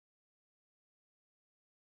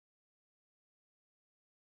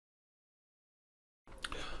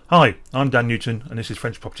Hi, I'm Dan Newton and this is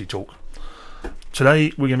French Property Talk.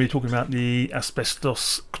 Today we're going to be talking about the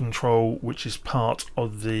asbestos control, which is part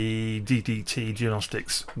of the DDT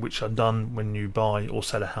diagnostics which are done when you buy or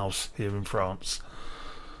sell a house here in France.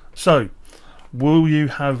 So, will you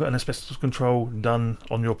have an asbestos control done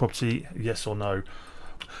on your property, yes or no?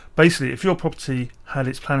 Basically, if your property had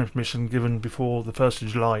its planning permission given before the 1st of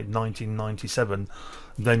July 1997,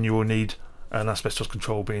 then you will need an asbestos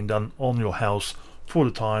control being done on your house for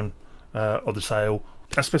the time of the sale.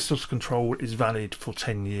 Asbestos control is valid for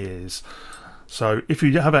 10 years. So if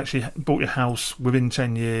you have actually bought your house within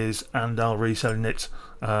 10 years and are reselling it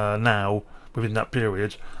now within that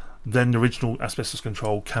period, then the original asbestos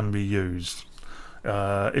control can be used.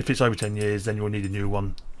 If it's over 10 years, then you'll need a new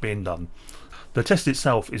one being done. The test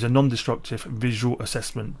itself is a non-destructive visual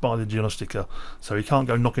assessment by the diagnosticer, so you can't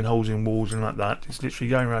go knocking holes in walls and like that. It's literally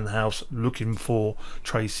going around the house looking for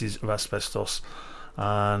traces of asbestos,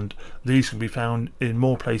 and these can be found in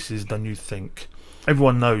more places than you think.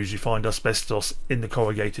 Everyone knows you find asbestos in the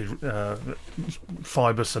corrugated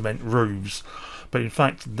fibre cement roofs, but in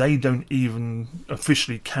fact they don't even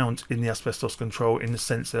officially count in the asbestos control, in the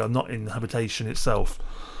sense they are not in the habitation itself.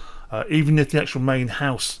 Even if the actual main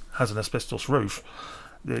house has an asbestos roof,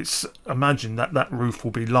 imagine that that roof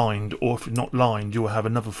will be lined, or if not lined, you will have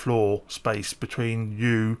another floor space between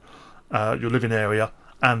you, your living area,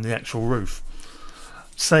 and the actual roof.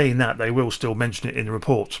 Saying that, they will still mention it in the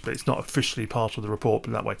report, but it's not officially part of the report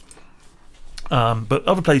in that way. But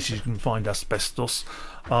other places you can find asbestos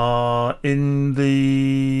are in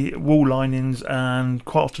the wall linings and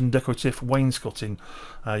quite often decorative wainscoting.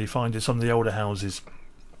 You find in some of the older houses.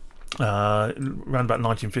 Around about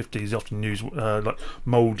 1950s, they often use like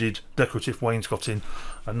moulded decorative wainscoting,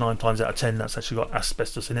 and 9 times out of 10 that's actually got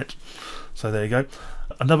asbestos in it. So there you go.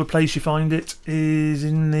 Another place you find it is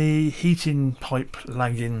in the heating pipe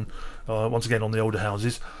lagging, once again on the older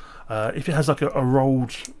houses. If it has like a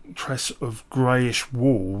rolled tress of greyish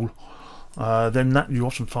wall, then that you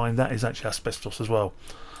often find that is actually asbestos as well.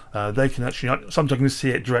 They can actually, sometimes you can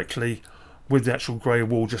see it directly with the actual grey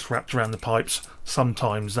wall just wrapped around the pipes.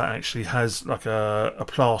 Sometimes that actually has like a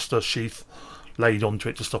plaster sheath laid onto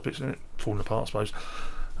it to stop it falling apart, I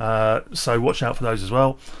suppose. So watch out for those as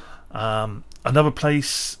well. Another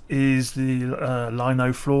place is the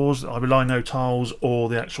lino floors, either lino tiles or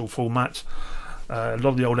the actual full mat. A lot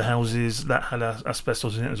of the older houses that had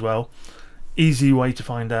asbestos in it as well. Easy way to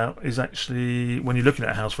find out is actually when you're looking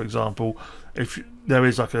at a house, for example, if there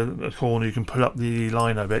is like a corner you can pull up the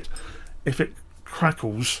lino bit. If it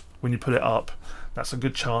crackles when you put it up, that's a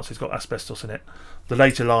good chance it's got asbestos in it. The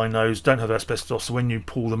later linos don't have asbestos, so when you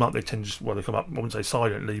pull them up, they tend to, well, they come up, I wouldn't say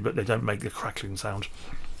silently, but they don't make the crackling sound.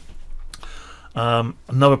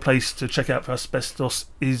 Another place to check out for asbestos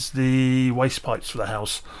is the waste pipes for the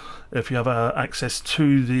house. If you have access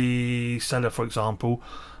to the cellar, for example,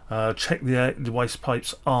 check the waste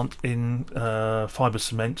pipes aren't in fibre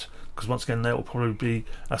cement, because once again there will probably be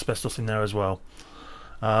asbestos in there as well.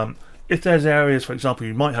 If there's areas, for example,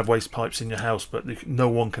 you might have waste pipes in your house but no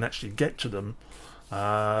one can actually get to them,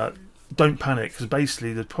 don't panic, because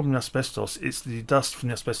basically the problem with asbestos, it's the dust from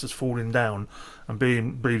the asbestos falling down and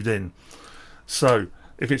being breathed in. So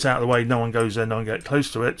if it's out of the way, no one goes there, no one gets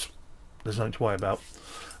close to it, there's nothing to worry about.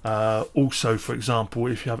 Also, for example,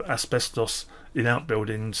 if you have asbestos in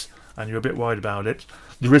outbuildings and you're a bit worried about it,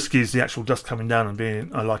 the risk is the actual dust coming down and being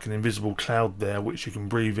like an invisible cloud there, which you can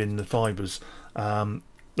breathe in the fibres.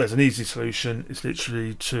 There's an easy solution. It's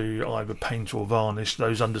literally to either paint or varnish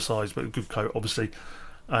those undersides, but a good coat obviously,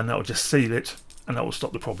 and that will just seal it and that will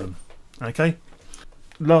stop the problem. Okay.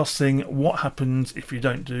 Last thing, what happens if you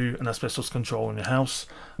don't do an asbestos control in your house?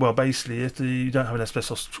 Well, basically, if you don't have an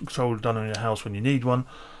asbestos control done on your house when you need one,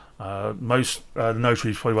 most the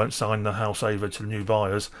notaries probably won't sign the house over to the new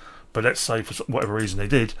buyers, but let's say for whatever reason they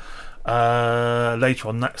did, later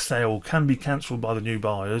on that sale can be cancelled by the new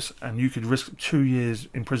buyers, and you could risk 2 years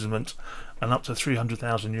imprisonment and up to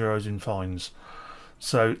 300,000 euros in fines.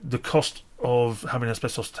 So the cost of having an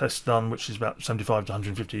asbestos test done, which is about 75 to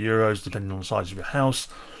 150 euros depending on the size of your house,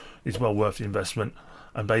 is well worth the investment.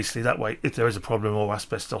 And basically that way, if there is a problem or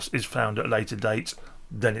asbestos is found at a later date,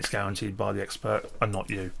 then it's guaranteed by the expert and not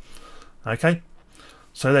you. Okay,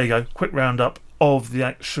 so there you go, quick roundup of the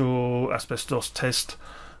actual asbestos test.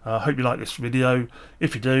 I hope you like this video.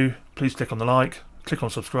 If you do, please click on the like, click on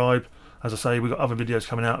subscribe. As I say, we've got other videos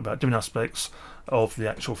coming out about different aspects of the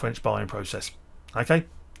actual French buying process. Okay,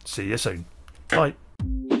 see you soon. Bye.